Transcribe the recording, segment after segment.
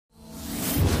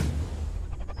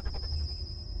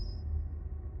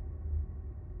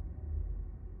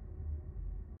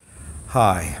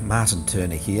Hi, Martin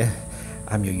Turner here.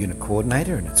 I'm your unit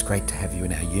coordinator and it's great to have you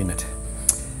in our unit.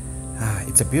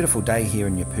 It's a beautiful day here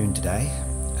in Yeppoon today.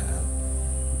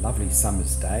 Lovely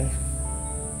summer's day.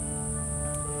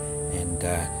 And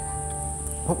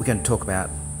what we're going to talk about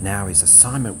now is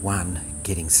assignment 1,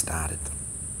 getting started.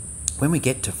 When we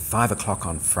get to 5 o'clock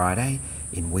on Friday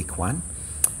in week 1,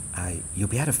 you'll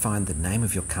be able to find the name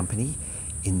of your company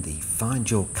in the Find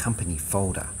Your Company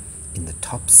folder in the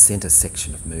top centre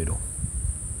section of Moodle.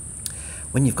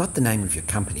 When you've got the name of your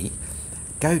company,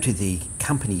 go to the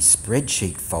company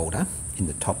spreadsheet folder in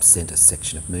the top centre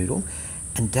section of Moodle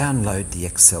and download the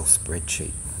Excel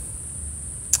spreadsheet.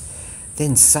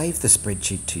 Then save the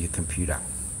spreadsheet to your computer.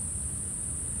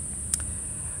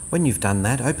 When you've done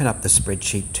that, open up the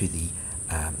spreadsheet to the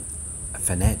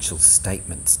Financial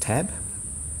Statements tab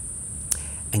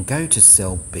and go to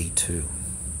cell B2.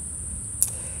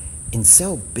 In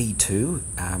cell B2,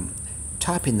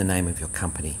 type in the name of your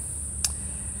company.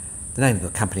 The name of the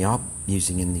company I'm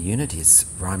using in the unit is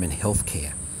Ryman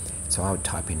Healthcare, so I would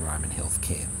type in Ryman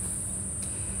Healthcare.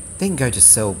 Then go to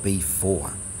cell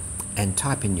B4 and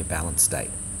type in your balance date.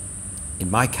 In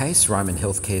my case, Ryman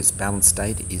Healthcare's balance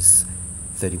date is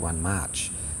 31 March,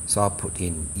 so I'll put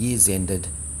in years ended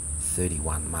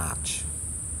 31 March.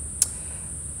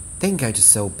 Then go to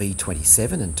cell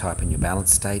B27 and type in your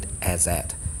balance date as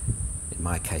at, in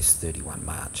my case 31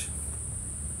 March.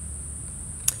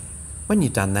 When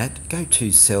you've done that, go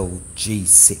to cell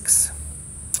G6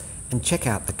 and check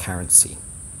out the currency.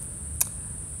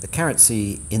 The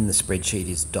currency in the spreadsheet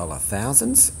is dollar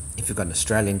thousands. If you've got an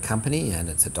Australian company and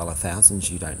it's a dollar thousands,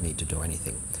 you don't need to do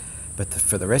anything. But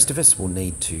for the rest of us, we'll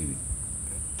need to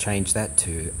change that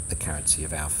to the currency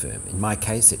of our firm. In my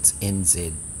case, it's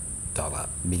NZ dollar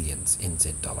millions,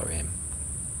 NZ dollar M.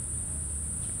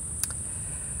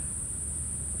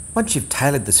 Once you've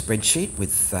tailored the spreadsheet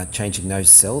with changing those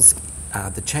cells,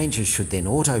 the changes should then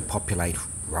auto-populate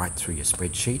right through your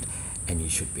spreadsheet and you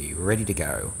should be ready to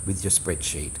go with your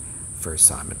spreadsheet for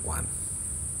assignment 1.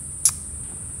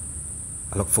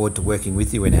 I look forward to working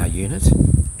with you in our unit,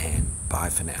 and bye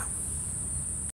for now.